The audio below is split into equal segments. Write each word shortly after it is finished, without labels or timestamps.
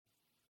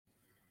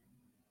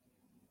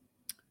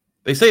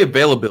They say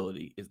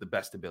availability is the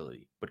best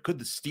ability, but could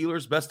the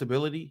Steelers' best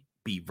ability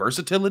be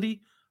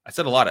versatility? I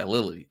said a lot of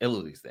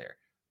abilities there,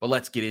 but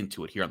let's get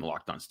into it here on the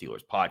Locked On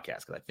Steelers podcast,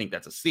 because I think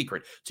that's a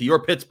secret to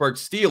your Pittsburgh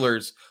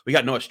Steelers. We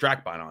got Noah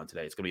Strackbein on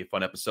today. It's going to be a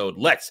fun episode.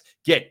 Let's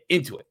get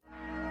into it.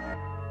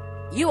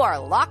 You are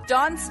Locked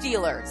On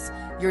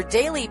Steelers, your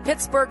daily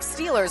Pittsburgh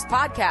Steelers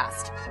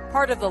podcast,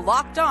 part of the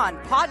Locked On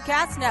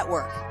Podcast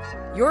Network,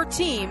 your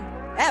team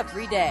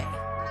every day.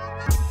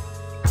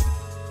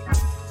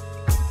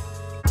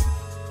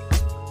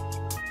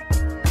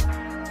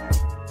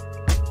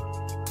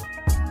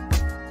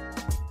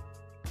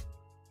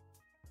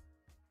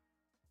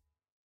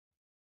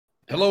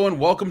 Hello and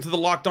welcome to the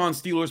Locked On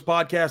Steelers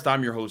podcast.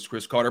 I'm your host,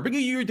 Chris Carter,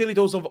 bringing you your daily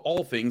dose of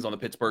all things on the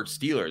Pittsburgh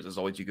Steelers. As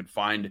always, you can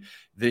find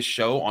this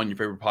show on your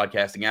favorite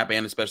podcasting app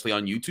and especially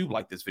on YouTube.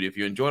 Like this video if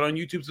you enjoyed on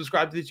YouTube.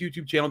 Subscribe to this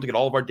YouTube channel to get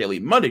all of our daily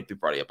Monday through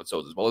Friday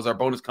episodes, as well as our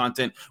bonus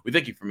content. We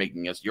thank you for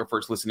making us your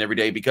first listen every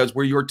day, because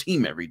we're your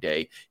team every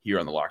day here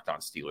on the Locked On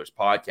Steelers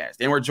podcast.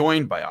 And we're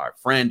joined by our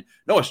friend,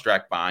 Noah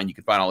Strackbein. You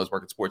can find all his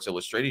work at Sports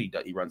Illustrated.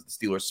 He runs the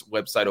Steelers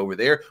website over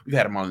there. We've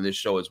had him on this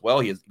show as well.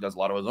 He does a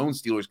lot of his own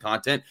Steelers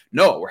content.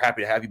 Noah, we're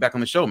happy to have you back on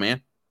the show, man.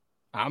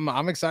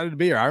 I'm excited to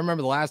be here. I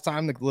remember the last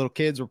time the little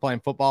kids were playing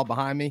football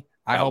behind me.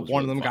 I hope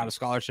one of them got a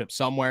scholarship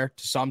somewhere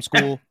to some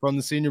school from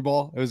the Senior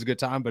Bowl. It was a good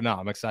time, but no,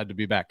 I'm excited to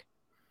be back.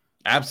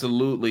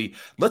 Absolutely.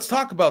 Let's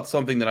talk about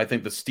something that I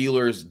think the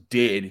Steelers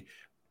did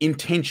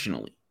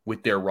intentionally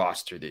with their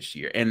roster this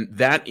year, and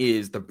that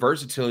is the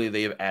versatility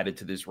they have added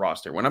to this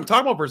roster. When I'm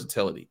talking about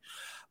versatility,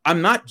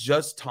 I'm not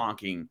just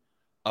talking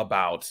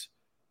about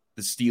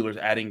the Steelers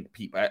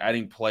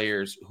adding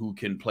players who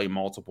can play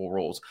multiple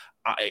roles.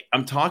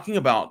 I'm talking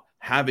about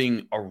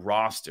having a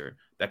roster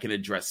that can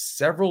address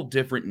several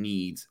different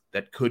needs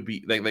that could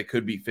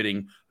be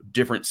fitting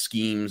different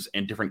schemes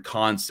and different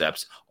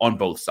concepts on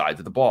both sides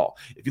of the ball.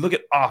 If you look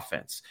at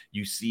offense,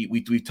 you see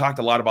we've talked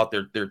a lot about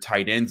their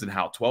tight ends and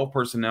how 12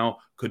 personnel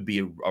could be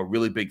a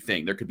really big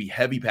thing. There could be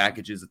heavy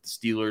packages that the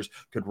Steelers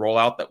could roll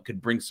out that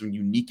could bring some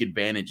unique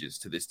advantages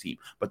to this team.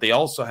 But they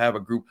also have a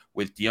group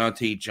with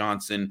Deontay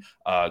Johnson,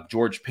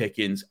 George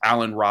Pickens,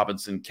 Allen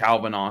Robinson,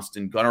 Calvin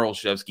Austin, Gunnar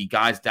Olszewski,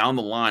 guys down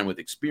the line with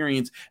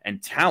experience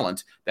and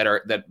talent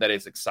that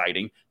is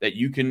exciting, that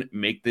you can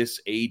make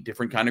this a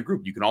different kind of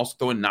group. You can also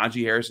throw in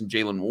Najee Harris and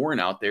Jaylen Warren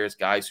out there as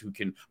guys who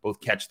can both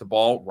catch the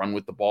ball, run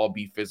with the ball,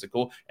 be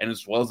physical, and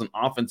as well as an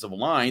offensive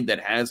line that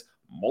has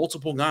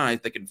multiple guys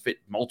that can fit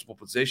multiple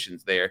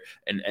positions there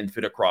and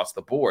fit across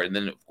the board. And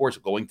then, of course,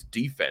 going to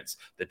defense,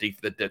 the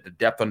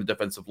depth on the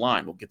defensive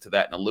line. We'll get to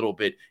that in a little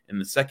bit in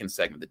the second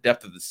segment. The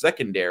depth of the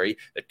secondary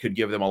that could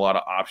give them a lot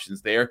of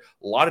options there.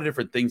 A lot of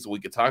different things that we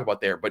could talk about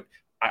there. But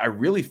I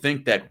really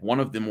think that one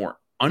of the more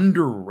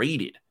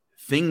underrated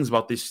things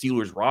about this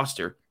Steelers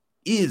roster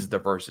is the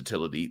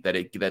versatility that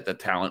the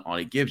talent on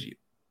it gives you.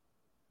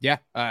 Yeah,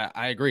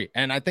 I agree.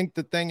 And I think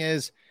the thing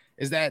is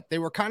that they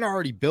were kind of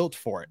already built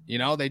for it. You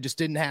know, they just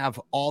didn't have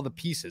all the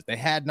pieces. They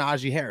had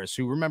Najee Harris,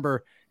 who,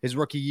 remember, his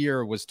rookie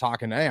year was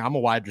talking, hey, I'm a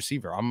wide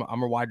receiver. I'm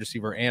a wide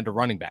receiver and a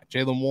running back.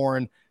 Jaylen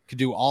Warren could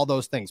do all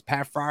those things.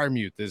 Pat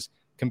Freiermuth is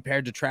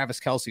compared to Travis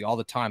Kelce all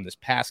the time, this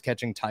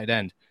pass-catching tight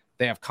end.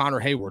 They have Connor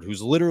Hayward,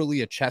 who's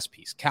literally a chess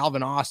piece.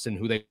 Calvin Austin,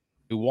 who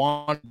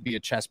wanted to be a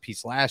chess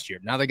piece last year.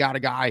 Now they got a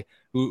guy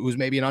who's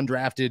maybe an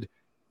undrafted,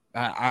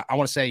 I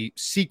want to say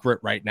secret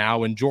right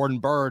now, and Jordan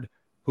Byrd,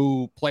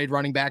 who played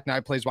running back, now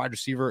he plays wide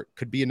receiver,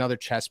 could be another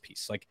chess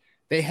piece. Like,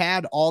 they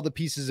had all the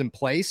pieces in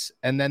place,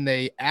 and then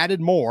they added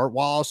more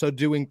while also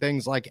doing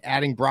things like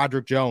adding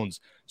Broderick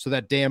Jones so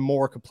that Dan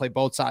Moore could play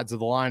both sides of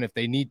the line if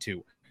they need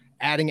to,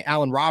 adding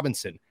Allen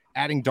Robinson,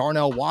 adding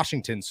Darnell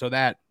Washington so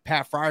that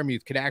Pat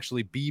Freiermuth could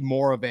actually be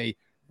more of a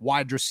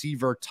wide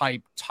receiver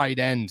type tight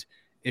end,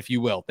 if you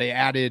will. They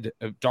added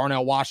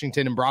Darnell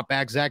Washington and brought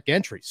back Zach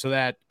Gentry so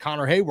that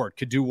Connor Hayward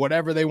could do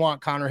whatever they want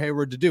Connor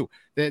Hayward to do.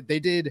 They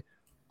did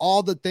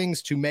all the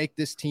things to make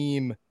this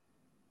team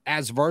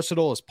as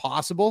versatile as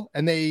possible,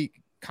 and they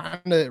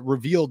kind of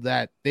revealed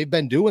that they've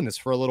been doing this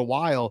for a little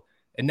while,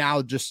 and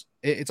now just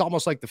it's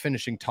almost like the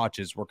finishing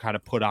touches were kind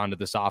of put onto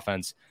this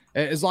offense,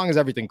 as long as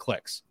everything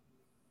clicks.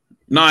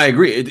 No, I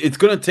agree. It's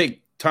going to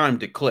take time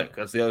to click.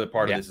 That's the other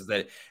part of this, is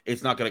that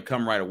it's not going to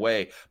come right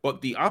away.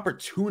 But the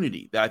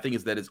opportunity that I think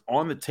is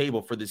on the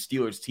table for the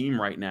Steelers team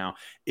right now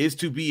is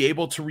to be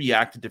able to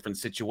react to different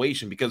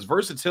situations, because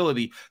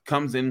versatility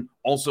comes in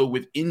also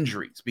with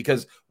injuries.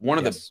 Because one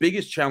of the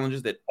biggest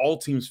challenges that all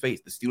teams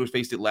face, the Steelers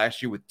faced it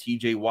last year with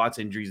TJ Watt's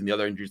injuries and the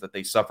other injuries that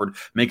they suffered,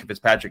 Minkah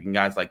Fitzpatrick and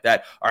guys like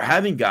that, are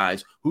having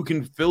guys who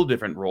can fill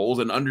different roles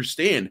and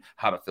understand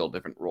how to fill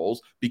different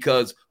roles.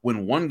 Because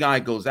when one guy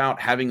goes out,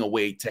 having a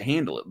way to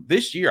handle it.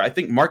 This year, I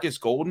think Marcus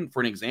Golden, for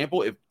an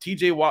example, if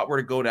TJ Watt were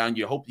to go down,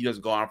 you hope he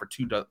doesn't go on for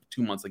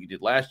two months like he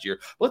did last year.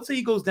 But let's say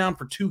he goes down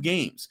for 2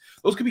 games.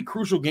 Those could be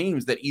crucial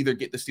games that either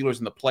get the Steelers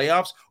in the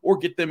playoffs or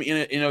get them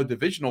in a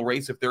divisional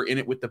race if they're in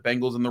it with the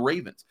Bengals and the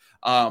Ravens.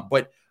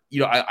 But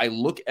I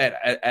look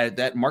at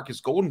that. Marcus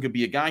Golden could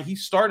be a guy. He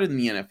started in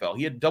the NFL.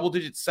 He had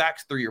double-digit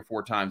sacks 3 or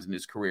 4 times in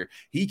his career.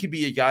 He could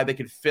be a guy that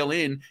could fill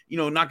in,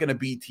 not going to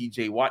be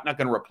TJ Watt, not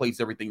going to replace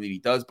everything that he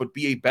does, but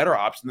be a better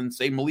option than,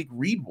 say, Malik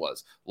Reed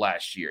was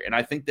last year. And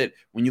I think that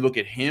when you look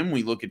at him,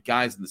 we look at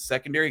guys in the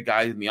secondary,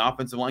 guys in the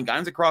offensive line,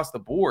 guys across the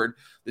board,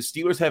 the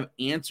Steelers have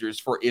answers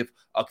for if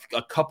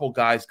a couple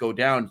guys go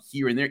down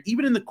here and there,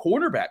 even in the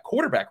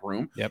quarterback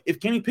room. Yep. If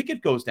Kenny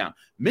Pickett goes down,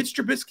 Mitch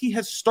Trubisky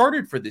has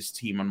started for this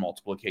team on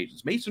multiple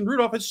occasions. Mason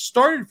Rudolph has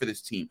started for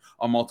this team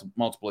on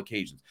multiple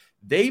occasions.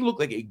 They look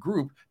like a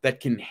group that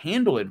can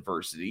handle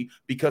adversity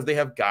because they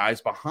have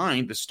guys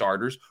behind the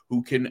starters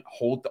who can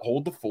hold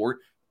the fort,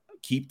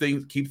 keep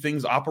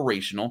things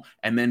operational,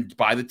 and then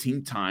buy the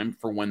team time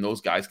for when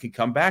those guys can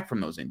come back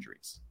from those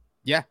injuries.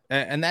 Yeah,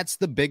 and that's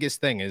the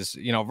biggest thing is,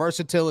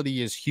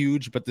 versatility is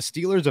huge, but the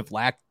Steelers have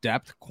lacked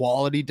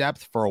quality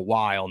depth for a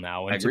while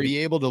now. And to be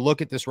able to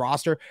look at this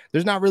roster,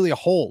 there's not really a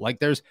hole. Like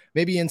there's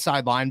maybe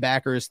inside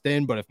linebacker is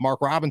thin, but if Mark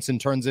Robinson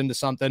turns into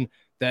something,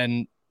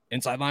 then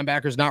inside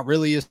linebacker is not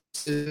really as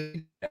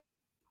to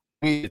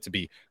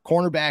be.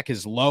 Cornerback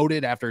is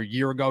loaded. After a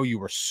year ago, you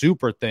were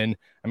super thin.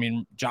 I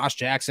mean, Josh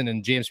Jackson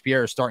and James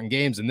Pierre are starting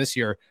games, and this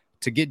year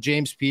to get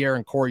James Pierre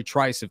and Corey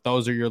Trice, if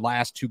those are your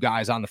last 2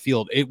 guys on the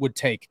field, it would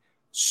take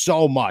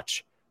so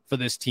much for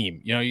this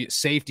team.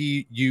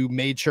 Safety, you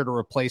made sure to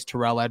replace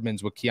Terrell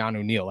Edmonds with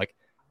Keanu Neal. Like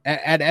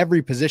at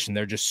every position,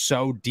 they're just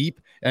so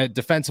deep.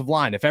 Defensive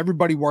line, if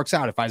everybody works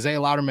out, if Isaiah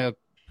Loudermilk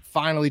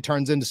finally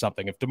turns into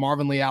something, if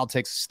DeMarvin Leal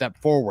takes a step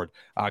forward,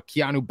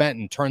 Keanu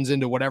Benton turns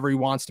into whatever he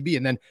wants to be.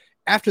 And then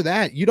after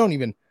that,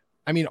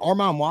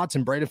 Armon Watts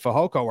and Breiden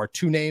Fehoko are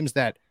 2 names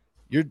that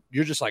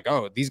you're just like,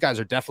 oh, these guys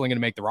are definitely going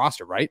to make the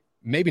roster, right?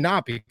 Maybe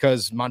not,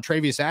 because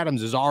Montravius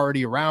Adams is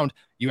already around.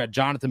 You had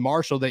Jonathan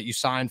Marshall that you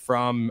signed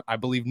from, I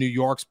believe, New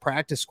York's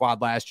practice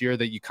squad last year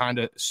that you kind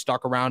of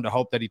stuck around to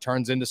hope that he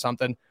turns into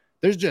something.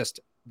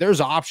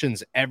 There's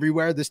options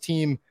everywhere. This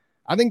team,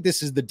 I think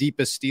this is the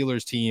deepest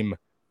Steelers team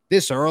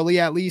this early,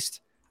 at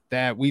least,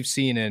 that we've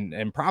seen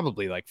in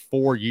probably like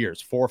 4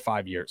 or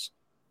 5 years.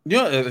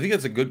 Yeah, I think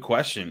that's a good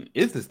question.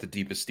 Is this the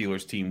deepest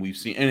Steelers team we've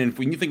seen? And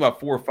when you think about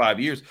 4 or 5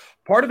 years,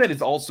 part of that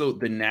is also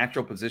the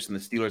natural position the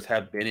Steelers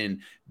have been in.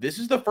 This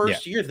is the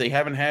first year they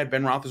haven't had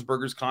Ben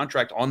Roethlisberger's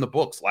contract on the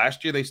books.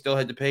 Last year, they still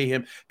had to pay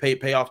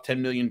off $10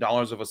 million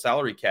of a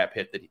salary cap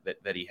hit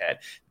that he had.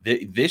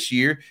 This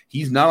year,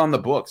 he's not on the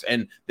books,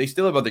 and they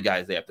still have other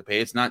guys they have to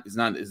pay. It's not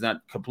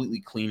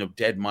completely clean of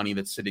dead money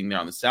that's sitting there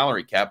on the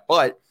salary cap,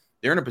 but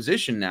they're in a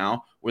position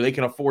now where they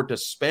can afford to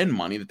spend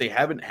money that they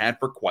haven't had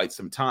for quite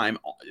some time,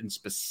 and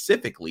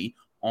specifically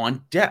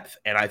on depth.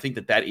 And I think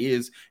that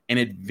is an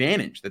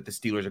advantage that the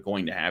Steelers are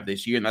going to have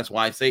this year. And that's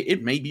why I say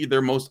it may be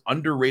their most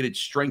underrated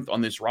strength on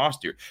this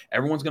roster.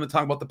 Everyone's going to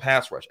talk about the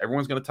pass rush.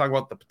 Everyone's going to talk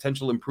about the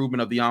potential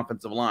improvement of the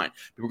offensive line.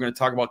 People are going to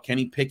talk about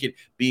Kenny Pickett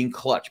being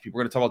clutch. People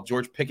are going to talk about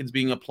George Pickens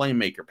being a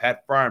playmaker,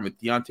 Pat Fryer with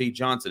Deontay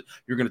Johnson.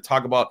 You're going to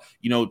talk about,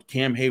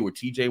 Cam Hayward,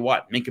 TJ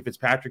Watt, Minkah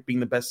Fitzpatrick being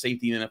the best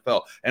safety in the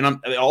NFL. And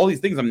all these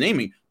things I'm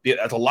naming,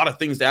 that's a lot of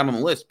things to add on the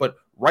list, but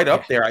right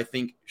up there, I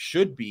think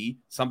should be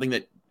something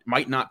that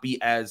might not be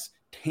as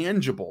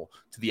tangible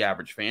to the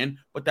average fan,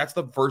 but that's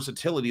the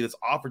versatility that's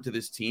offered to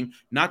this team,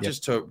 not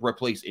just to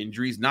replace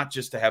injuries, not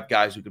just to have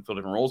guys who can fill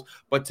different roles,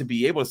 but to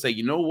be able to say,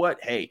 you know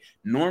what, hey,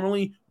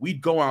 normally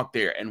we'd go out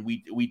there and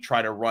we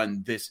try to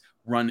run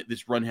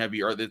run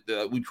heavy, or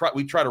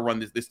we try to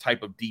run this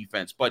type of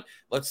defense. But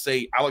let's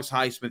say Alex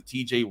Highsmith,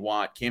 TJ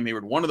Watt, Cam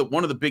Hayward, one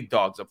of the big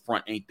dogs up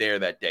front ain't there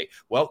that day.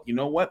 Well, you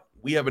know what?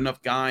 We have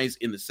enough guys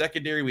in the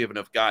secondary. We have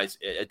enough guys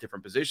at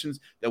different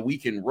positions that we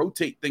can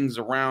rotate things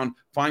around,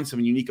 find some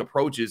unique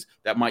approaches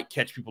that might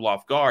catch people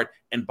off guard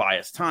and buy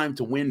us time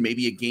to win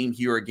maybe a game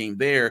here or a game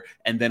there.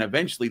 And then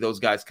eventually those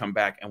guys come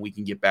back and we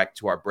can get back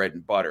to our bread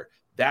and butter.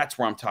 That's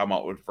where I'm talking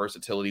about with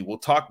versatility. We'll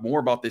talk more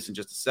about this in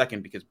just a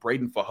second, because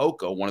Breiden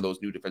Fehoko, one of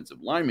those new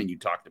defensive linemen you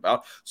talked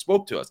about,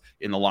 spoke to us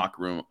in the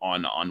locker room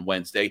on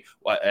Wednesday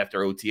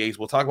after OTAs.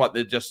 We'll talk about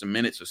that in just a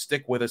minute, so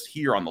stick with us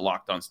here on the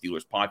Locked On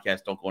Steelers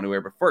podcast. Don't go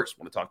anywhere. But first,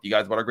 I want to talk to you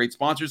guys about our great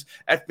sponsors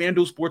at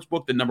FanDuel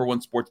Sportsbook, the number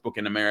one sportsbook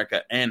in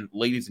America. And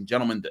ladies and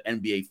gentlemen, the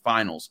NBA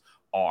Finals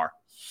are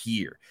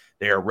here.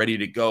 They are ready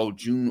to go.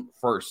 June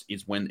 1st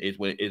is when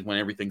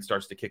everything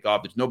starts to kick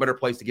off. There's no better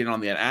place to get in on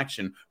that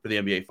action for the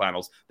NBA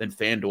Finals than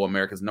FanDuel,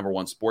 America's number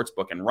one sports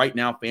book. And right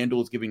now,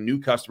 FanDuel is giving new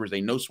customers a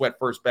no-sweat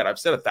first bet. I've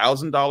said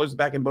 $1,000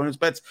 back in bonus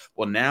bets.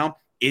 Well, now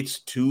it's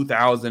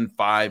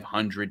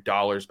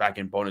 $2,500 back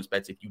in bonus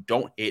bets if you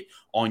don't hit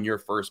on your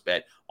first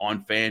bet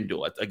on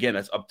FanDuel.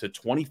 That's up to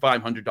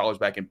 $2,500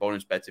 back in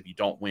bonus bets if you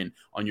don't win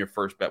on your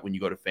first bet when you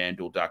go to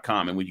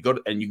FanDuel.com. And when you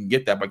and you can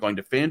get that by going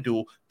to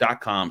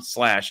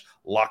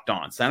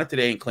FanDuel.com/LockedOn. Sign up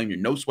today and claim your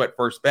no sweat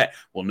first bet.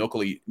 Will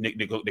Nikola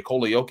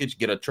Jokic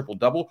get a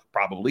triple-double?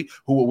 Probably.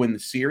 Who will win the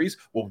series?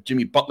 Will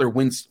Jimmy Butler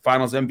win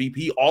Finals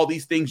MVP? All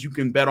these things you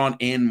can bet on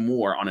and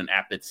more on an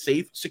app that's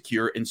safe,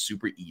 secure, and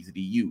super easy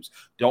to use.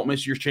 Don't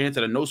miss your chance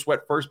at a no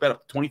sweat first bet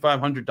up to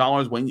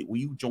 $2,500 when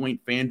you join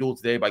FanDuel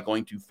today by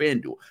going to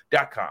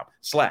FanDuel.com/Locked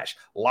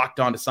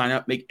FanDuel.com/LockedOn to sign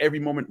up. Make every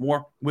moment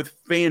more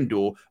with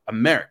FanDuel,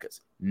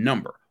 America's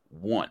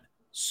 #1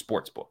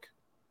 sportsbook.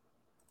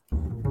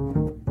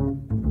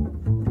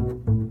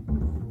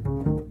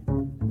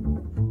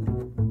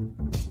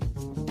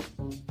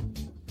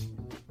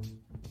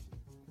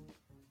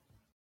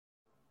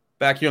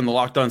 Back here on the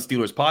Locked On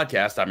Steelers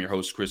podcast, I'm your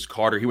host, Chris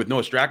Carter, here with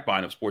Noah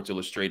Strackbein of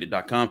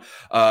SportsIllustrated.com.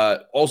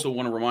 Also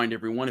want to remind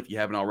everyone, if you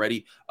haven't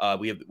already,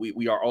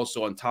 we are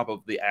also on top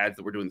of the ads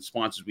that we're doing, the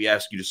sponsors. We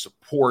ask you to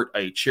support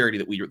a charity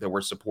that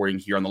we're supporting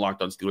here on the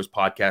Locked On Steelers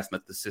podcast,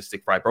 and that's the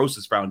Cystic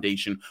Fibrosis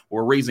Foundation.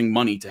 We're raising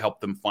money to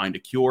help them find a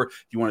cure.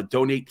 If you want to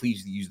donate,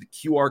 please use the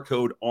QR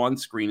code on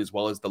screen as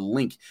well as the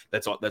link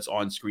that's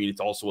on screen.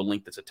 It's also a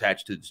link that's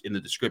attached in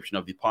the description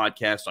of the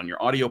podcast on your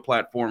audio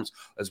platforms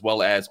as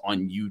well as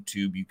on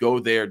YouTube. You go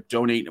there,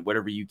 donate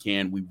whatever you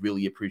can. We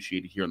really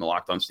appreciate it here on the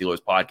Locked On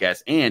Steelers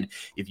podcast. And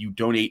if you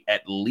donate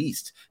at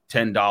least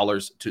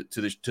 $10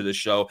 to the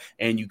show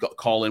and you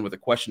call in with a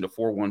question to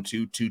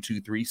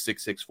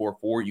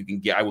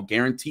 412-223-6644, I will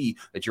guarantee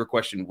that your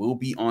question will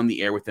be on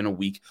the air within a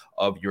week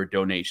of your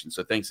donation.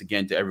 So thanks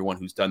again to everyone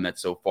who's done that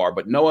so far.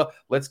 But Noah,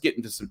 let's get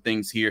into some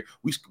things here.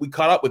 We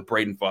caught up with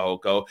Breiden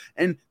Fehoko,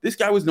 and this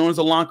guy was known as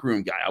a locker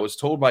room guy. I was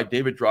told by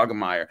David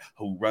Drogemeyer,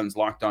 who runs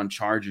Locked On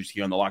Chargers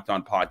here on the Locked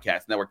On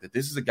Podcast Network, that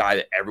this is a guy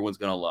that everyone's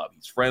going to love.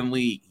 He's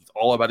friendly. He's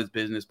all about his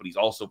business, but he's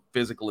also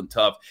physical and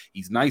tough.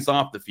 He's nice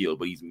off the field,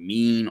 but he's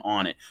mean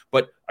on it.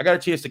 But I got a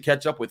chance to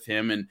catch up with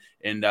him, and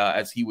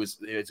as he was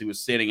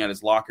sitting at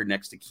his locker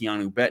next to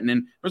Keanu Benton,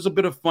 and there's a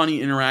bit of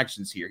funny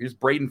interactions here. Here's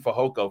Breiden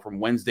Fehoko from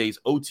Wednesday's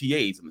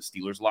OTAs in the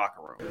Steelers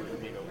locker room.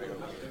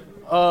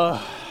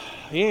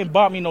 He ain't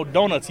bought me no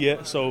donuts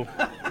yet, so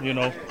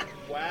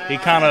he's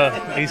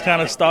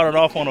kind of started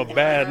off on a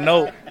bad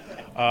note.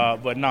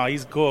 But no,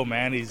 he's cool,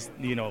 man. He's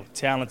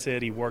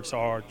talented. He works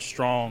hard,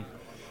 strong,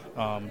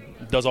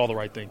 does all the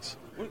right things.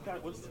 What kind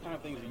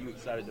of things are you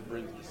excited to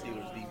bring to the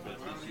Steelers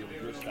defense this year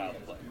with your style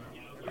of play?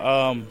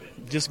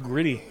 Just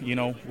gritty,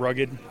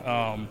 rugged,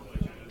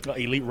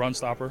 elite run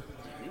stopper.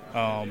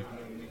 I'm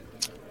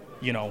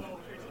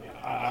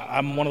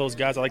one of those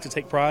guys. I like to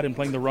take pride in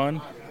playing the run.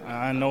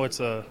 I know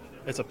it's a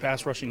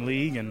pass rushing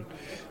league, and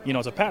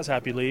it's a pass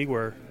happy league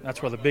where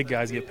that's where the big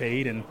guys get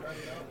paid. And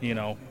if you're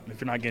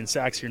not getting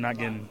sacks, you're not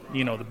getting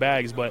the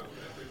bags. But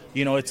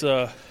it's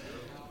a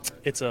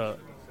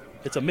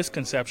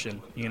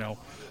misconception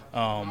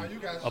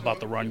about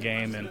the run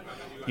game, and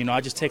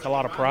I just take a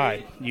lot of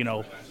pride.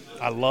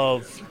 I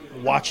love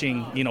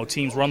watching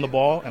teams run the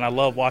ball, and I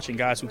love watching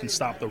guys who can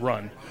stop the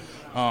run.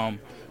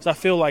 So I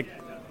feel like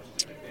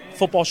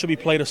football should be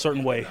played a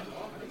certain way.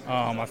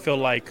 I feel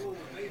like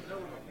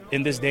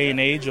in this day and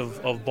age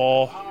of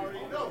ball,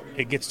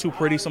 it gets too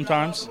pretty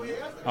sometimes.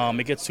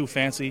 It gets too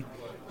fancy.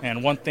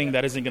 And one thing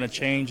that isn't going to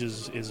change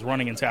is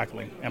running and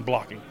tackling and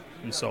blocking.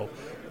 And so,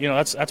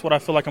 that's what I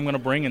feel like I'm going to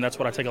bring, and that's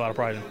what I take a lot of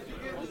pride in.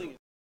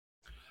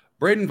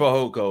 Breiden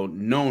Fehoko,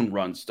 known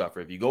run stuffer.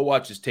 If you go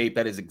watch his tape,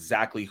 that is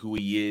exactly who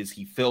he is.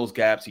 He fills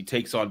gaps. He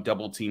takes on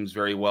double teams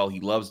very well. He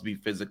loves to be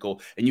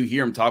physical, and you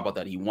hear him talk about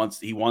that. He wants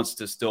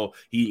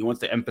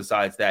to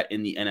emphasize that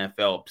in the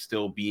NFL,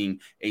 still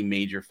being a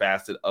major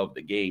facet of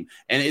the game,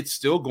 and it's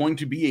still going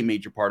to be a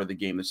major part of the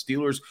game. The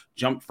Steelers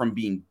jumped from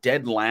being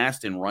dead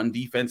last in run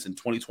defense in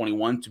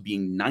 2021 to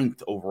being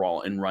 9th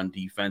overall in run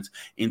defense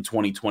in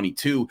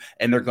 2022,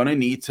 and they're going to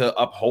need to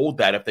uphold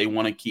that if they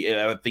want to keep.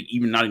 I think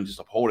even not even just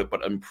uphold it,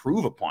 but improve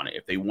upon it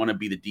if they want to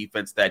be the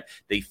defense that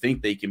they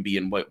think they can be,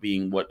 and what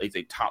is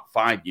a top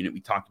 5 unit.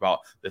 We talked about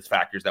the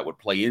factors that would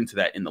play into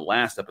that in the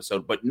last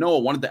episode. But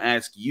Noah, wanted to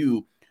ask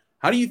you,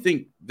 how do you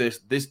think this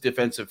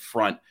defensive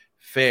front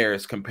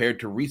fares compared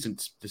to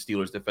recent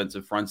Steelers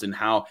defensive fronts, and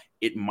how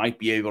it might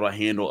be able to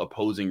handle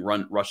opposing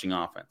rushing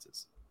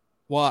offenses?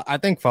 Well, I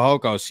think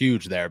Fehoko's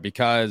huge there,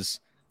 because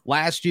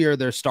last year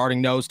their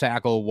starting nose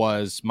tackle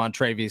was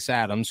Montravius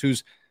Adams,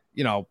 who's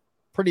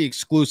pretty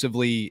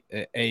exclusively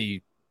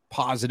a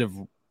positive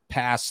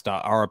pass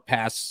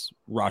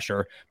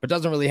rusher, but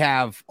doesn't really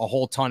have a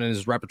whole ton in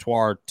his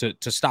repertoire to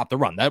stop the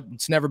run.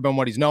 That's never been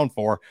what he's known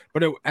for.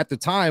 But at the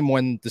time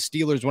when the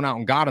Steelers went out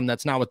and got him,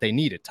 that's not what they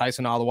needed.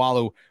 Tyson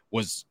Alualu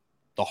was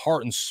the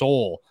heart and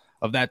soul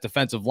of that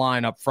defensive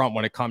line up front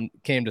when it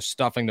came to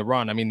stuffing the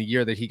run. I mean, the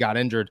year that he got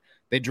injured,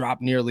 they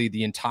dropped nearly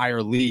the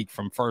entire league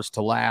from first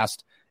to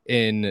last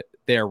in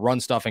their run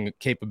stuffing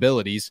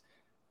capabilities.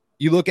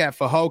 You look at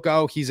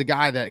Fehoko, he's a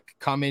guy that could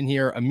come in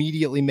here,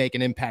 immediately make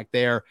an impact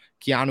there.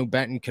 Keanu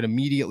Benton could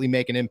immediately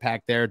make an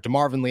impact there.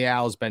 DeMarvin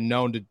Leal has been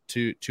known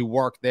to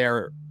work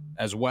there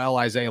as well.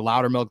 Isaiah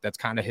Loudermilk, that's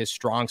kind of his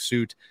strong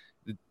suit.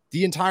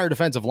 The entire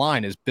defensive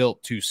line is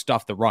built to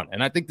stuff the run.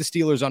 And I think the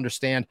Steelers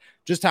understand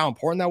just how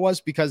important that was,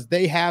 because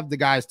they have the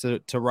guys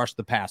to rush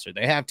the passer.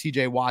 They have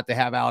TJ Watt. They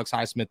have Alex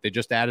Highsmith. They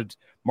just added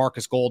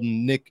Marcus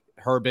Golden. Nick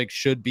Herbig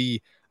should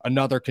be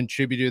another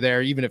contributor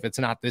there, even if it's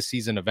not this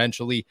season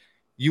eventually.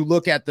 You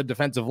look at the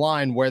defensive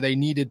line, where they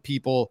needed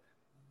people,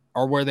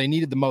 or where they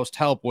needed the most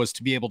help, was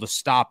to be able to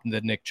stop the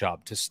Nick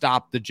Chubb, to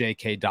stop the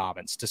J.K.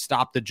 Dobbins, to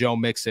stop the Joe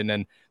Mixon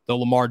and the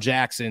Lamar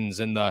Jacksons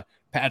and the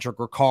Patrick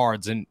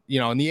Ricards, and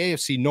in the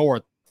AFC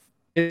North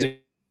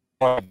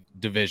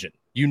division,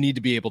 you need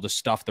to be able to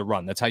stuff the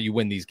run. That's how you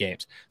win these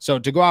games. So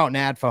to go out and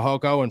add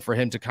Fehoko and for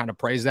him to kind of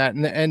praise that,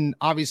 and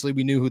obviously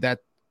we knew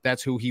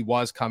that's who he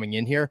was coming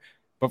in here,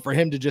 but for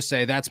him to just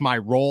say, that's my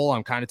role,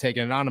 I'm kind of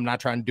taking it on, I'm not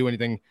trying to do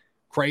anything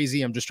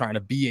crazy, I'm just trying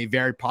to be a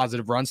very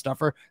positive run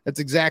stuffer. That's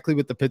exactly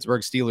what the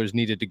Pittsburgh Steelers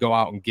needed to go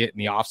out and get in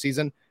the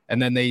offseason.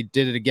 And then they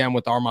did it again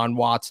with Armon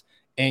Watts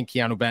and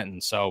Keanu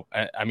Benton. So,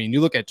 I mean,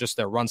 you look at just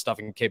their run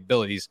stuffing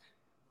capabilities.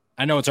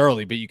 I know it's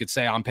early, but you could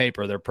say on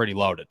paper they're pretty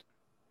loaded.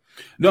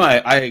 No,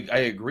 I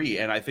agree,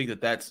 and I think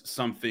that's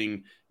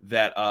something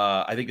that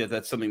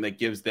that's something that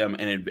gives them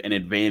an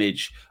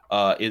advantage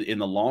in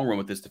the long run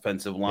with this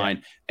defensive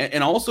line,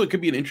 and also it could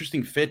be an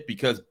interesting fit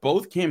because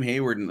both Cam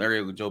Hayward and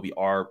Larry Ogunjobi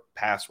are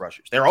pass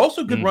rushers. They're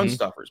also good run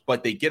stuffers,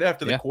 but they get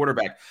after the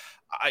quarterback.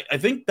 I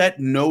think that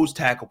nose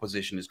tackle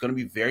position is going to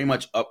be very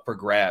much up for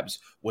grabs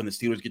when the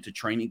Steelers get to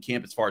training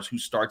camp as far as who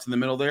starts in the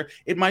middle there.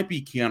 It might be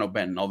Keanu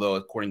Benton, although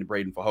according to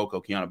Breiden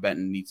Fehoko, Keanu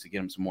Benton needs to get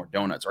him some more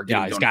donuts.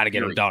 He's got to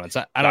get him donuts.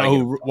 I don't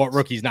know what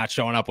rookie's not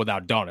showing up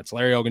without donuts.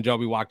 Larry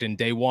Ogunjobi walked in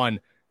day one,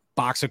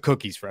 box of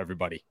cookies for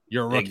everybody.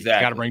 You're a rookie. Exactly.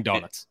 You got to bring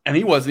donuts. And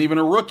he wasn't even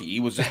a rookie. He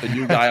was just a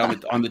new guy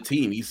on the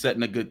team. He's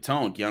setting a good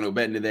tone. Keanu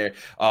Benton in there.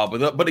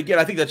 But again,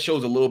 I think that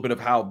shows a little bit of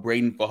how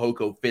Breiden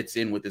Fehoko fits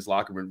in with this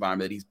locker room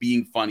environment. That he's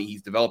being funny.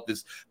 He's developed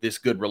this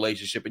good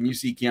relationship. And you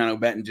see Keanu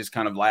Benton just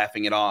kind of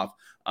laughing it off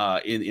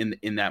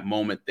in that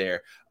moment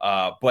there.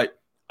 But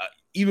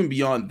even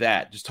beyond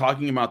that, just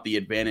talking about the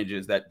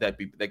advantages that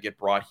get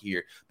brought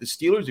here, the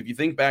Steelers, if you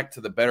think back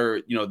to the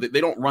better,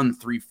 they don't run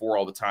 3-4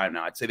 all the time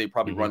now. I'd say they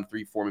probably run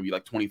 3-4 maybe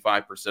like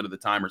 25% of the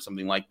time or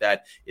something like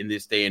that in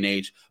this day and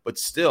age. But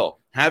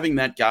still, having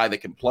that guy that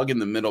can plug in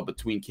the middle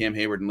between Cam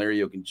Hayward and Larry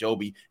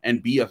Ogunjobi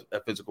and be a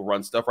physical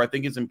run stuffer, I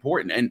think is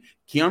important. And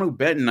Keanu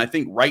Benton, I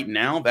think right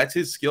now that's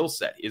his skill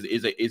set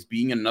is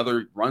being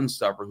another run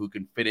stuffer who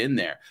can fit in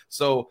there.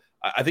 So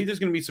I think there's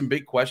going to be some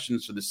big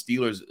questions for the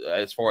Steelers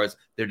as far as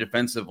their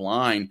defensive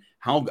line.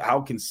 How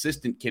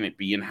consistent can it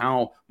be, and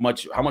how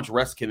much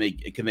rest can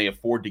they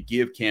afford to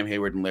give Cam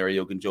Hayward and Larry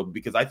Ogunjobi?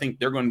 Because I think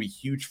they're going to be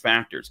huge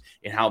factors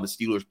in how the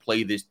Steelers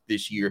play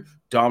this year,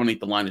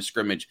 dominate the line of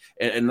scrimmage.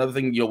 And another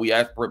thing, we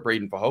asked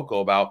Breiden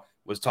Fehoko about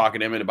was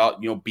talking to him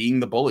about being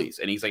the bullies,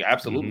 and he's like,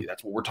 absolutely,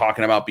 that's what we're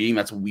talking about being.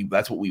 That's what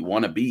we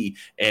want to be.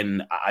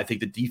 And I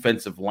think the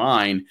defensive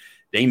line,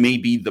 they may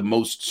be the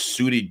most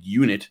suited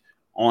unit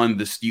on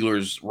the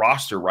Steelers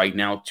roster right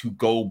now to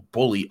go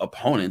bully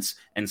opponents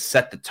and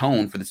set the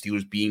tone for the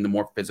Steelers being the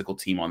more physical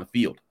team on the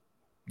field.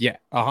 Yeah,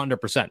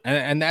 100%.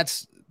 And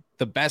that's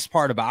the best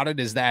part about it,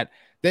 is that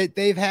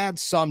they've had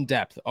some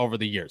depth over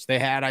the years. They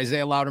had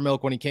Isaiah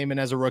Loudermilk when he came in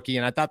as a rookie,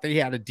 and I thought that he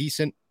had a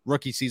decent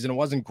rookie season. It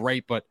wasn't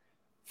great, but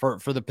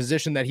for the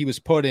position that he was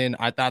put in,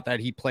 I thought that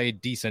he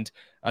played decent.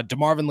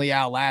 DeMarvin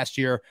Leal last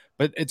year,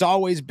 but it's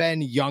always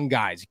been young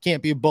guys. You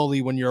can't be a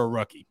bully when you're a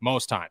rookie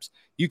most times.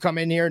 You come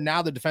in here,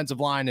 now the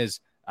defensive line is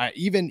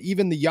even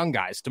the young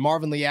guys.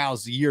 DeMarvin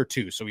Leal's year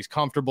 2, so he's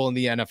comfortable in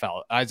the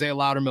NFL. Isaiah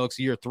Loudermilk's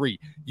year 3.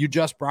 You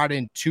just brought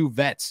in 2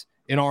 vets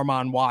in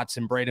Armon Watts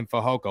and Breiden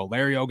Fehoko.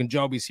 Larry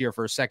Ogunjobi's here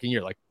for a second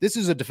year. Like, this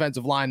is a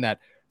defensive line that,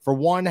 for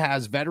one,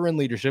 has veteran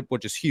leadership,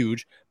 which is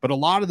huge, but a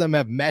lot of them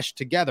have meshed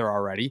together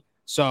already.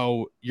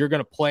 So you're going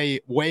to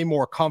play way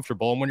more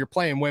comfortable. And when you're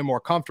playing way more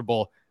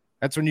comfortable,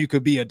 that's when you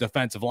could be a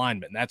defensive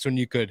lineman. That's when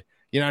you could,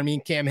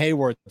 Cam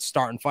Hayward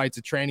starting fights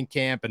at training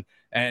camp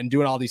and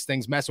doing all these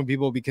things, messing with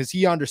people, because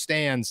he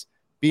understands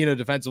being a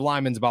defensive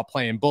lineman is about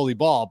playing bully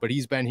ball, but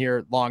he's been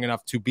here long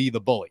enough to be the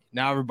bully.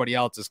 Now everybody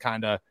else is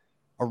kind of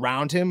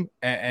around him.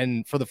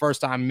 And for the first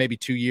time in maybe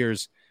 2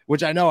 years,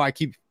 which I know I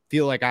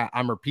feel like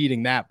I'm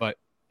repeating that, but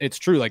it's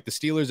true. Like, the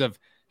Steelers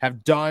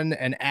have done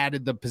and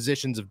added the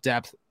positions of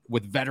depth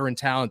with veteran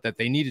talent that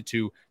they needed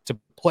to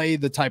play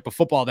the type of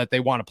football that they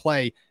want to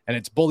play. And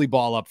it's bully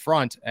ball up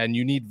front, and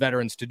you need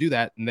veterans to do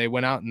that. And they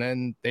went out and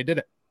then they did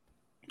it.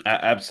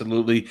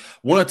 Absolutely.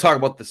 Want to talk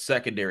about the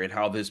secondary and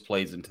how this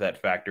plays into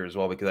that factor as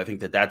well, because I think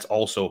that's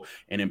also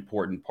an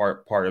important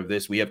part of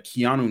this. We have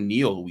Keanu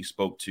Neal, who we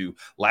spoke to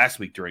last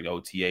week during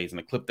OTAs, and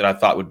a clip that I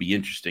thought would be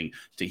interesting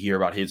to hear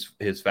about his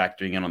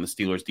factoring in on the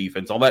Steelers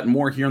defense. All that and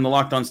more here on the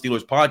Locked On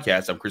Steelers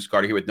podcast. I'm Chris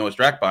Carter here with Noah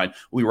Strackbein.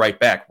 We'll be right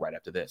back right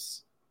after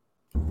this.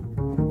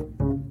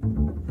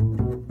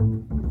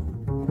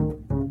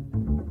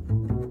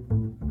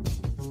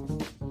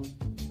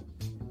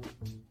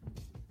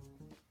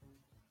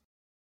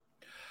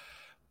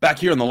 Back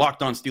here on the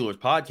Locked On Steelers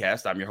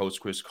podcast, I'm your host,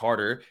 Chris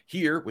Carter,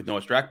 here with Noah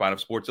Strackbein of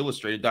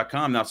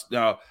SportsIllustrated.com.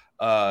 Now,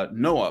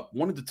 Noah,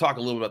 wanted to talk a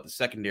little about the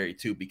secondary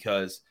too,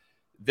 because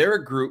they're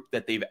a group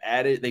that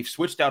they've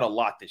switched out a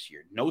lot this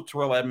year. No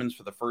Terrell Edmonds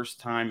for the first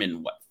time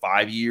in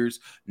 5 years.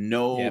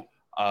 No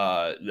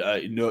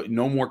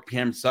more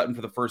Cam Sutton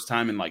for the first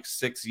time in like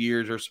 6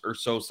 years or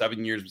so,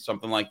 7 years,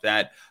 something like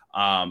that.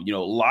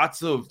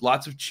 Lots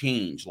of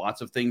change, lots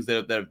of things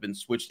that have been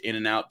switched in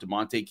and out.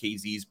 DeMonte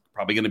Kazee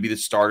probably going to be the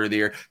starter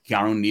there.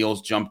 Keanu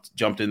Neal's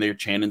jumped in there.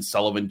 Chandon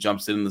Sullivan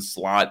jumps in the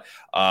slot.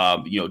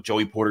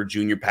 Joey Porter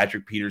Jr.,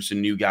 Patrick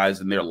Peterson, new guys,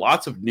 and there are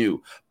lots of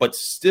new. But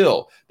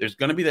still, there's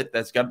going to be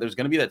there's going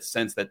to be that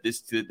sense that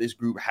this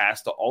group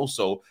has to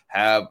also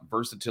have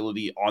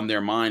versatility on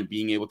their mind,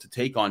 being able to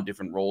take on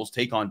different roles,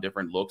 take on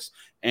different looks,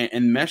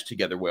 and mesh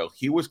together well.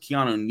 Here was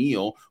Keanu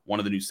Neal, one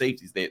of the new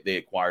safeties they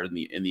acquired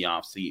in the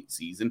off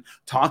season,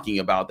 talking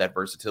about that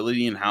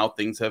versatility and how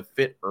things have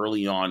fit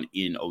early on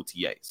in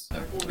OTAs.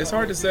 It's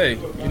hard to say.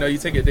 You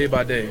take it day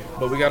by day,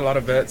 but we got a lot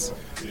of vets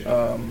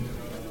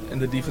in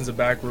the defensive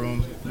back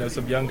room,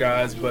 some young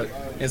guys,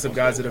 and some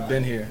guys that have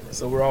been here.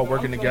 So we're all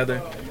working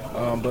together.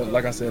 But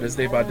like I said, it's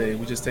day by day.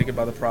 We just take it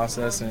by the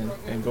process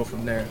and go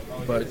from there.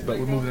 But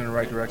we're moving in the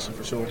right direction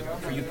for sure.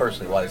 For you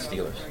personally, why the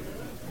Steelers?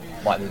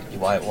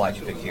 Why'd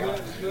you pick here?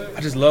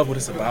 I just love what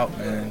it's about,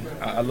 man.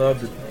 I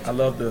love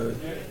the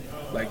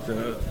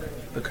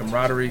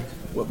camaraderie,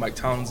 what Mike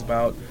Tomlin's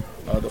about,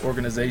 the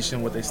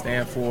organization, what they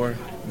stand for,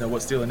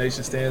 what Steeler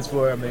Nation stands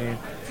for. I mean,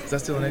 is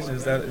that Steeler Nation?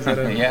 Is that is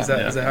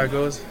that how it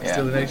goes? Yeah.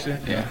 Steeler Nation?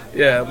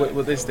 Yeah.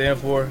 What they stand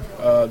for,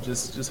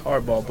 just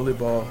hardball, bully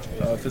ball,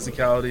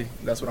 physicality.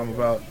 That's what I'm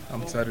about.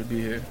 I'm excited to be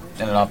here.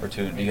 And an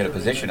opportunity. You get a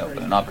position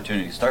open, an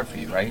opportunity to start for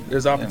you, right?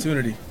 There's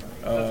opportunity.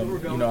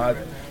 I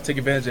take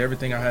advantage of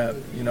everything I have,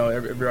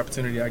 every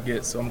opportunity I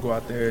get. So I'm going to go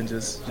out there and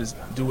just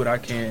do what I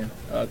can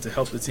to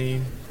help the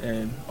team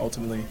and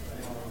ultimately,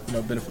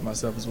 benefit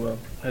myself as well.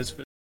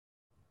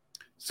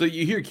 So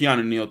you hear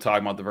Keanu Neal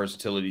talking about the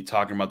versatility,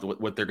 talking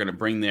about what they're going to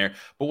bring there.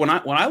 But when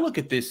I look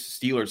at this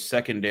Steelers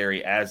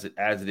secondary as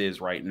it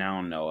is right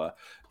now, Noah,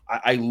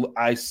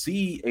 I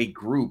see a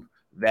group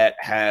that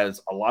has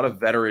a lot of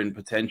veteran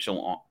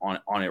potential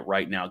on it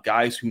right now.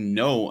 Guys who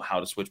know how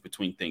to switch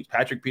between things.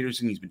 Patrick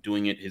Peterson, he's been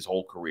doing it his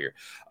whole career.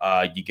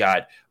 You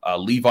got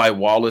Levi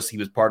Wallace. He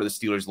was part of the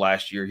Steelers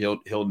last year.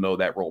 He'll know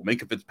that role.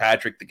 Minka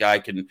Fitzpatrick, the guy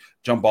can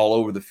jump all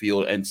over the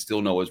field and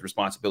still know his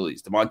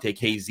responsibilities. Demonte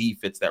KZ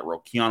fits that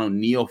role. Keanu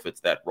Neal fits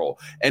that role.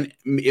 And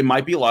it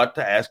might be a lot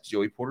to ask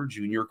Joey Porter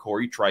Jr.,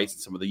 Corey Trice,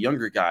 and some of the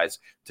younger guys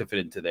to fit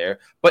into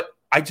there. But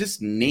I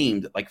just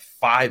named like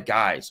 5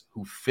 guys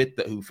who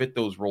fit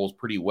those roles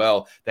pretty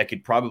well that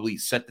could probably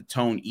set the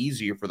tone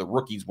easier for the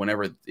rookies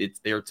whenever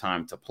it's their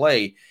time to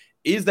play.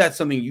 Is that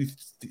something you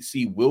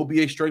see will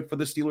be a strength for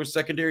the Steelers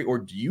secondary, or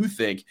do you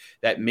think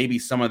that maybe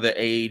some of the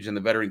age and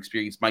the veteran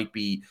experience might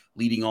be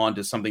leading on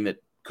to something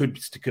that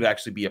could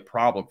actually be a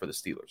problem for the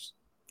Steelers?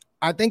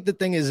 I think the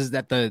thing is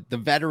that the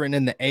veteran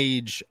and the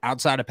age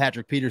outside of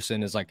Patrick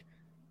Peterson is like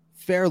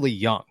fairly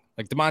young.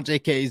 Like Demonte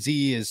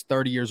KZ is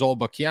 30 years old,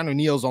 but Keanu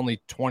Neal's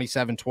only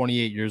 27,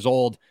 28 years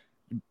old.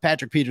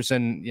 Patrick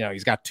Peterson,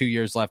 he's got 2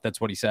 years left.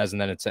 That's what he says.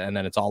 And then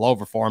it's all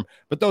over for him.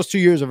 But those 2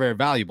 years are very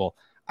valuable.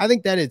 I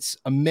think that it's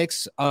a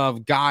mix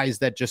of guys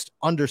that just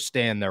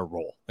understand their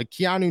role. Like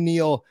Keanu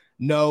Neal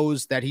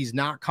knows that he's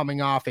not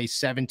coming off a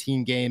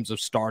 17 games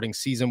of starting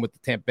season with the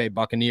Tampa Bay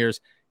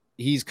Buccaneers.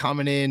 He's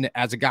coming in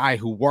as a guy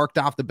who worked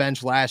off the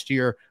bench last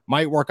year,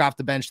 might work off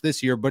the bench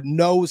this year, but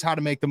knows how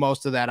to make the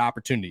most of that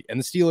opportunity. And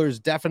the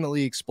Steelers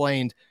definitely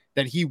explained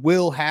that he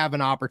will have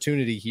an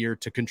opportunity here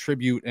to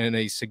contribute in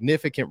a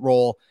significant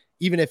role,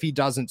 even if he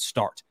doesn't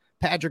start.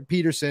 Patrick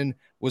Peterson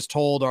was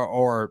told,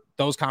 or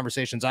those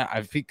conversations,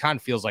 it kind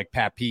of feels like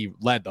Pat P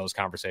led those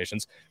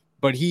conversations,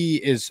 but he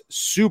is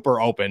super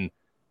open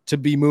to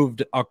be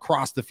moved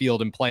across the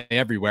field and play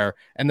everywhere.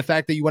 And the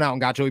fact that you went out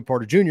and got Joey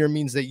Porter Jr.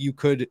 means that you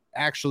could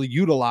actually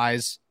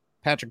utilize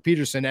Patrick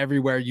Peterson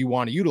everywhere you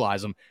want to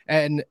utilize him.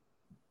 And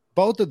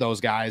both of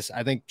those guys,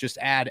 I think, just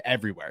add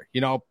everywhere.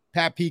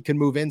 Pat P can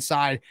move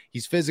inside.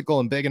 He's physical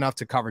and big enough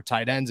to cover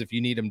tight ends if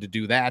you need him to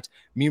do that.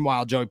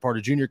 Meanwhile, Joey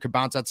Porter Jr. could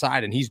bounce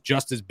outside, and he's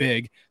just as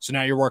big. So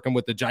now you're working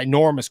with the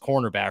ginormous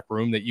cornerback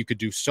room that you could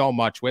do so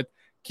much with.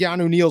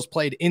 Keanu Neal's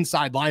played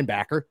inside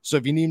linebacker, so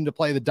if you need him to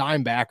play the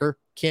dime backer,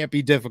 can't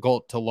be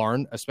difficult to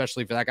learn,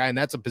 especially for that guy. And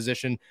that's a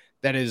position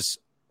that is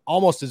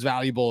almost as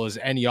valuable as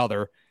any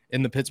other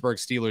in the Pittsburgh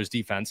Steelers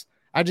defense.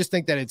 I just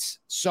think that it's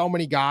so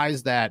many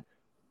guys that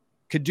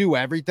could do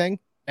everything.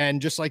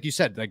 And just like you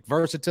said, like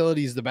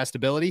versatility is the best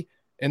ability.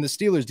 In the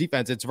Steelers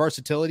defense, it's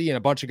versatility and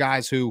a bunch of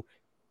guys who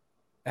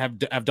have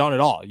done it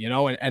all,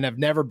 and have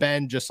never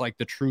been just like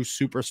the true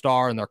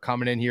superstar. And they're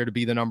coming in here to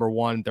be the number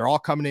one. They're all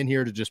coming in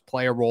here to just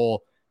play a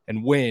role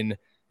and win.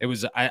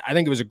 I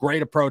think it was a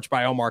great approach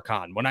by Omar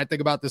Khan. When I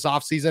think about this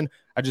offseason,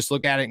 I just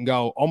look at it and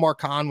go, Omar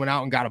Khan went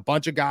out and got a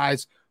bunch of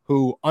guys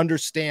who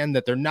understand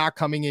that they're not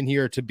coming in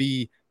here to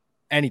be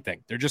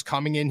anything. They're just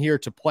coming in here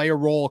to play a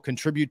role,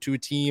 contribute to a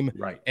team,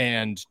 right,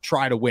 and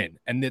try to win.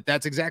 And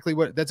that's exactly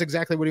what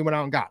he went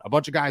out and got. A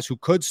bunch of guys who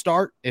could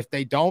start. If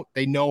they don't,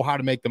 they know how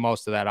to make the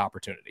most of that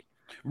opportunity.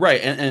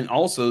 Right. And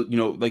also,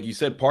 like you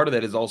said, part of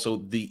that is also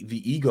the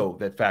ego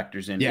that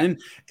factors in. Yeah.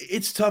 And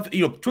it's tough.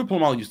 Troy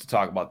Polamalu used to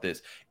talk about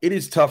this. It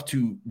is tough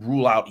to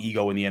rule out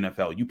ego in the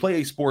NFL. You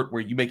play a sport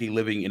where you make a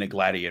living in a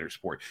gladiator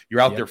sport. You're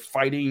out there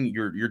fighting.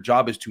 Your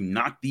job is to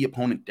knock the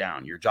opponent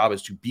down. Your job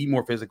is to be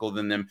more physical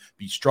than them,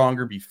 be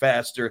stronger, be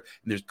faster.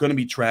 And there's going to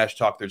be trash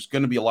talk. There's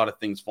going to be a lot of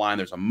things flying.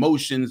 There's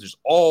emotions. There's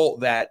all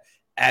that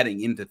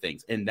adding into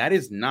things. And that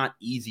is not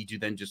easy to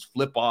then just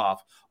flip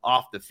off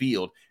the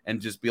field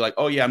and just be like,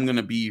 oh yeah, I'm going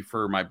to be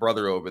for my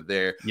brother over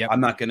there. Yep. I'm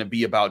not going to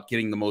be about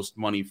getting the most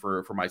money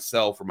for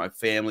myself or my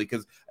family.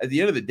 Because at the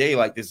end of the day,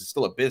 like, this is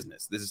still a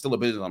business. This is still a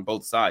business on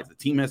both sides. The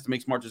team has to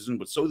make smart decisions,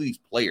 but so do these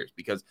players,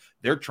 because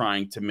they're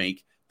trying to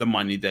make the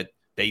money that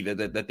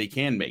they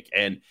can make.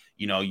 And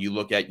you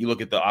look at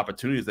the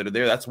opportunities that are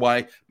there. That's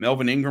why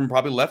Melvin Ingram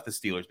probably left the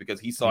Steelers, because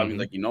he saw him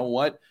like, you know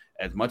what,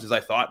 as much as I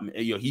thought,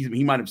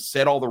 he might have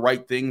said all the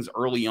right things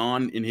early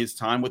on in his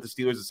time with the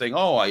Steelers, and saying,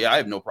 oh yeah, I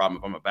have no problem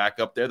if I'm a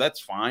backup there, that's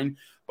fine.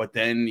 But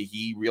then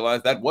he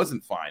realized that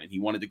wasn't fine, and he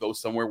wanted to go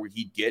somewhere where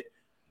he'd get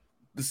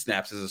the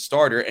snaps as a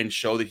starter and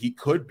show that he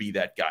could be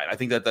that guy. And I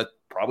think that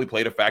probably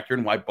played a factor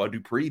in why Bud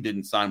Dupree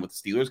didn't sign with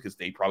the Steelers, because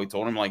they probably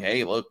told him like,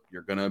 hey, look,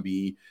 you're going to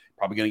be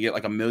probably going to get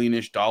like $1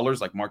 million-ish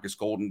like Marcus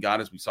Golden got,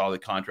 as we saw the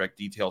contract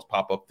details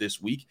pop up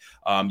this week.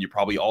 You're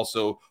probably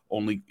also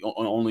only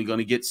going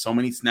to get so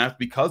many snaps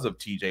because of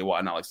TJ Watt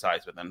and Alex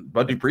Highsmith. And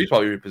Bud Dupree's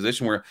probably in a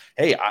position where,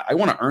 hey, I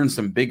want to earn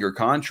some bigger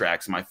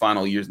contracts in my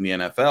final years in the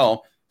NFL.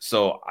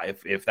 So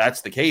if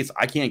that's the case,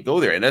 I can't go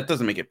there. And that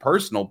doesn't make it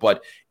personal,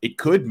 but it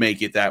could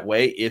make it that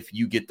way if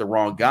you get the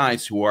wrong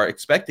guys who are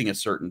expecting a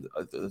certain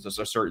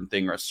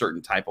thing or a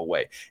certain type of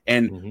way.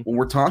 And when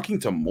we're talking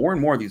to more and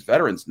more of these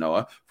veterans,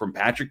 Noah, from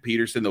Patrick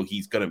Peterson, though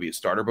he's going to be a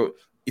starter, but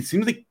it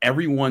seems like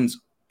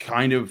everyone's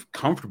kind of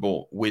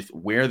comfortable with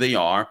where they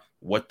are,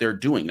 what they're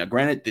doing. Now,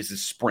 granted, this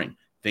is spring.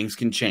 Things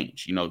can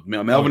change.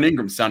 Melvin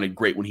Ingram sounded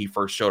great when he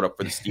first showed up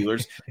for the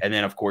Steelers. And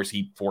then, of course,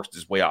 he forced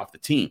his way off the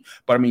team.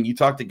 But, I mean, you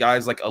talk to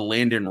guys like a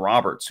Landon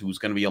Roberts, who's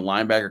going to be a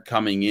linebacker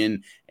coming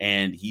in,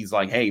 and he's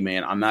like, hey,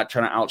 man, I'm not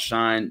trying to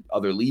outshine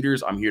other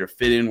leaders. I'm here to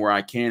fit in where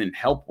I can and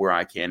help where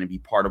I can and be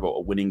part of a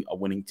winning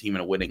team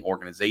and a winning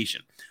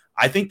organization.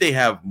 I think they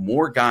have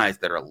more guys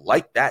that are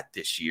like that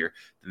this year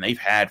than they've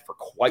had for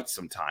quite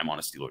some time on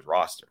a Steelers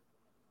roster.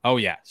 Oh,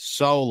 yeah,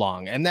 so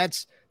long. And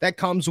that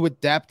comes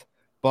with depth,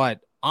 but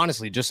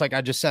honestly, just like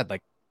I just said,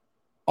 like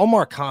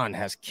Omar Khan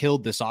has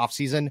killed this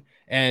offseason,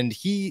 and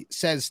he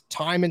says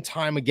time and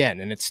time again,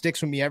 and it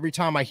sticks with me every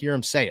time I hear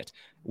him say it,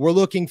 we're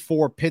looking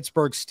for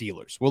Pittsburgh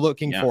Steelers. We're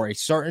looking for a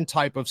certain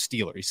type of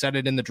Steeler. He said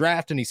it in the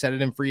draft and he said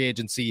it in free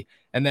agency.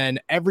 And then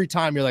every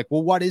time you're like,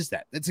 well, what is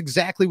that? That's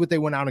exactly what they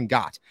went out and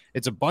got.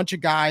 It's a bunch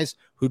of guys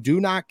who do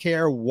not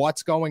care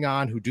what's going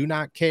on, who do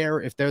not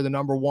care if they're the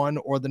number one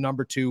or the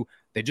number two.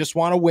 They just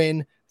want to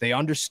win. They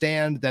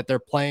understand that they're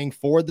playing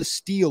for the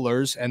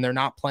Steelers and they're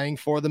not playing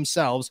for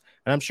themselves.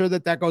 And I'm sure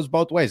that goes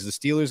both ways. The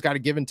Steelers got to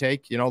give and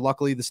take.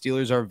 Luckily the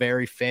Steelers are a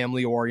very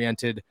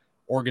family-oriented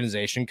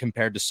organization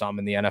compared to some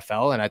in the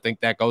NFL. And I think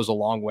that goes a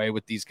long way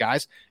with these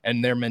guys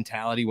and their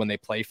mentality when they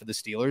play for the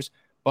Steelers.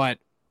 But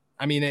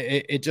I mean,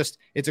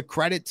 it's a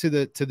credit to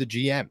the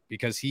GM,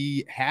 because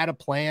he had a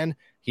plan.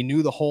 He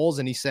knew the holes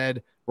and he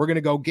said, we're going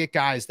to go get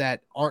guys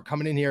that aren't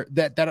coming in here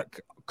that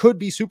could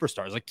be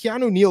superstars. Like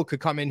Keanu Neal could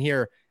come in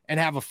here and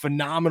have a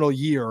phenomenal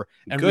year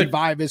and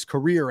revive his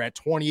career at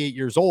 28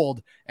 years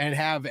old and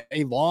have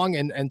a long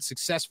and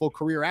successful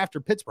career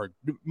after Pittsburgh,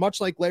 much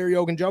like Larry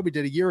Ogunjobi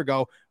did a year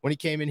ago when he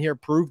came in here,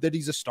 proved that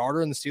he's a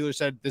starter, and the Steelers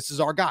said, this is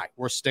our guy.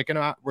 We're sticking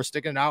out,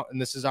 and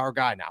this is our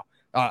guy now.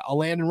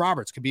 Landon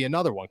Roberts could be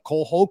another one.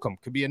 Cole Holcomb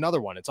could be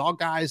another one. It's all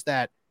guys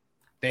that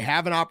they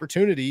have an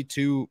opportunity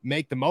to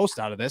make the most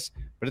out of this,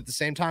 but at the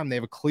same time, they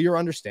have a clear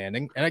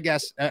understanding. And I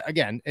guess,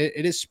 again,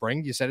 it is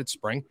spring. You said it's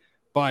spring,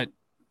 but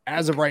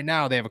as of right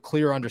now, they have a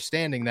clear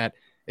understanding that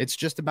it's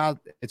just about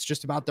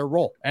their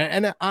role.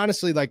 And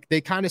honestly, like, they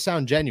kind of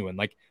sound genuine.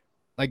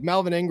 Like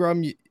Melvin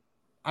Ingram,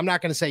 I'm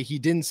not going to say he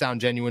didn't sound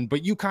genuine,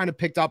 but you kind of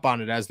picked up on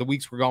it as the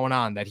weeks were going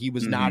on, that he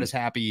was not as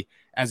happy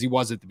as he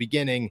was at the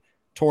beginning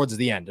towards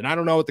the end. And I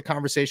don't know what the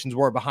conversations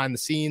were behind the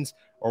scenes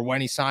or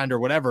when he signed or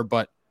whatever,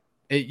 but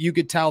you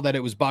could tell that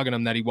it was bugging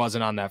him that he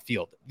wasn't on that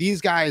field. These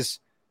guys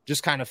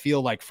just kind of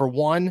feel like, for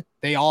one,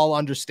 they all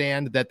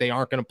understand that they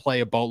aren't going to play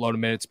a boatload of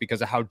minutes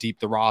because of how deep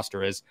the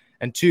roster is.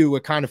 And two,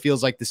 it kind of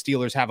feels like the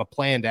Steelers have a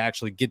plan to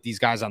actually get these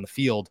guys on the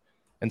field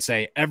and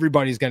say,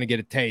 everybody's going to get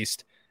a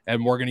taste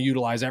and we're going to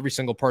utilize every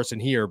single person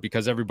here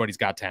because everybody's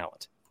got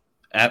talent.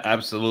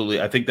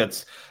 Absolutely. I think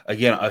that's,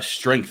 again, a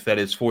strength that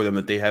is for them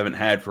that they haven't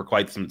had for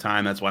quite some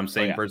time. That's why I'm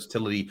saying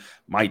versatility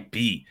might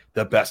be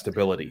the best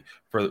ability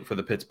for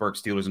the Pittsburgh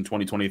Steelers in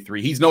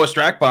 2023. He's Noah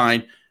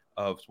Strackbein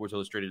of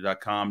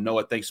SportsIllustrated.com.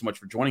 Noah, thanks so much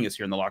for joining us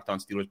here in the Locked On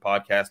Steelers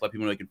podcast. Let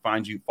people know they can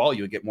find you, follow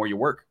you, and get more of your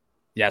work.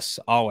 Yes,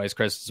 always,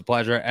 Chris. It's a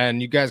pleasure.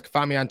 And you guys can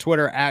find me on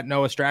Twitter at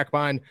Noah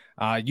Strackbein,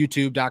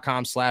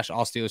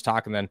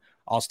 youtube.com/AllSteelersTalk, and then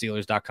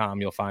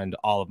allsteelers.com. You'll find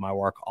all of my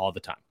work all the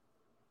time.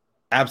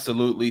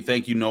 Absolutely.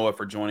 Thank you, Noah,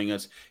 for joining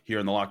us here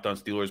in the Locked On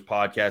Steelers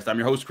podcast. I'm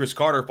your host, Chris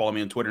Carter. Follow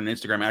me on Twitter and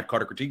Instagram at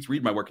Carter Critiques.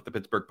 Read my work at the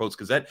Pittsburgh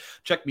Post-Gazette.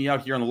 Check me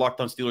out here on the Locked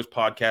On Steelers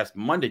podcast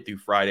Monday through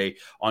Friday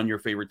on your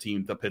favorite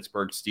team, the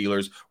Pittsburgh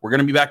Steelers. We're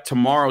going to be back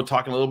tomorrow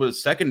talking a little bit of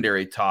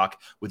secondary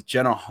talk with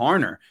Jenna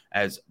Harner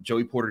as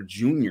Joey Porter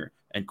Jr.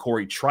 and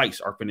Corey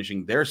Trice are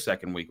finishing their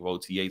second week of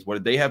OTAs. What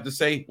did they have to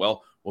say?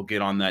 Well, we'll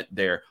get on that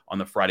there on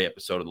the Friday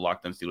episode of the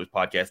Locked On Steelers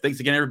podcast. Thanks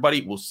again,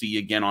 everybody. We'll see you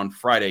again on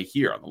Friday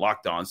here on the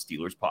Locked On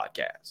Steelers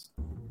podcast.